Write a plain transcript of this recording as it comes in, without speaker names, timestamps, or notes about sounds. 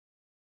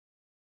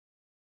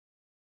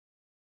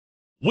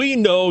We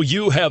know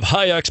you have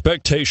high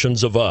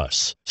expectations of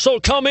us, so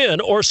come in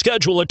or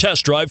schedule a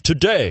test drive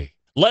today.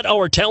 Let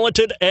our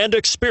talented and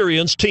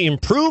experienced team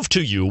prove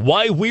to you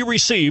why we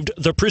received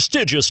the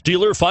prestigious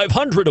Dealer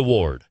 500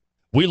 Award.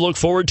 We look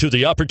forward to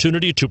the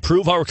opportunity to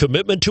prove our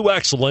commitment to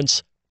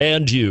excellence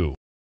and you.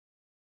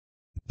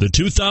 The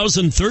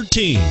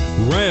 2013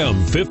 Ram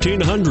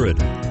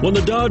 1500. When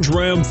the Dodge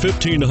Ram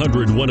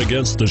 1500 went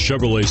against the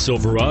Chevrolet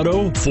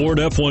Silverado, Ford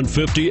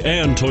F-150,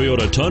 and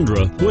Toyota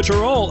Tundra, which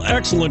are all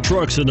excellent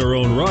trucks in their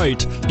own right,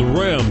 the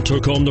Ram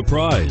took home the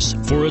prize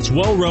for its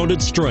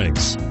well-rounded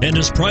strengths and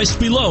is priced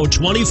below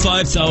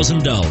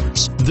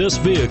 $25,000. This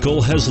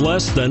vehicle has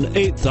less than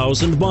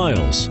 8,000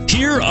 miles.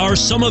 Here are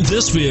some of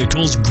this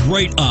vehicle's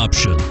great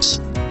options: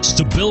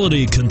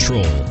 stability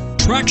control,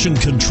 traction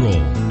control,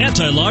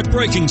 anti-lock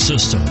braking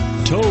system,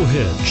 tow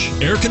hitch,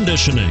 air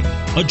conditioning,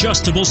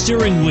 adjustable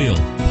steering wheel,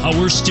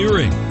 power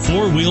steering,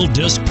 four-wheel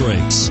disc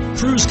brakes,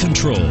 cruise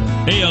control,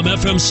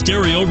 AM/FM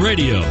stereo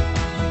radio.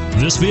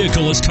 This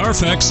vehicle is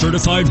Carfax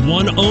certified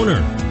one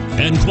owner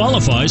and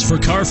qualifies for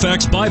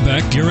Carfax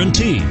buyback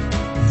guarantee.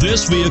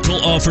 This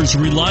vehicle offers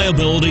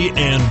reliability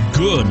and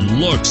good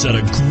looks at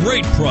a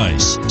great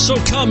price. So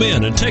come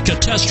in and take a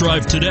test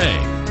drive today.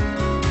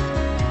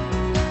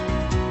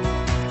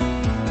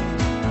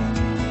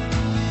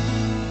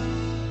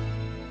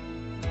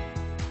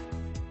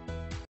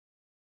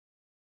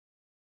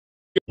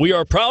 We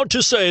are proud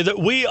to say that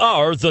we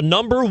are the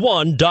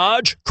 #1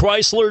 Dodge,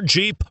 Chrysler,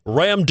 Jeep,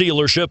 Ram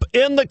dealership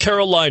in the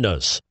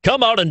Carolinas.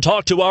 Come out and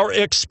talk to our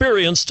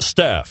experienced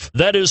staff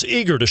that is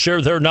eager to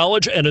share their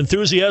knowledge and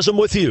enthusiasm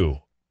with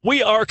you.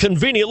 We are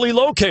conveniently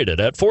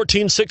located at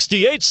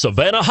 1468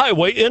 Savannah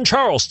Highway in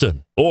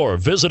Charleston. Or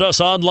visit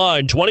us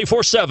online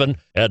 24/7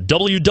 at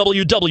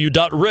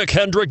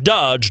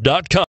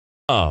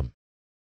www.rickhendrickdodge.com.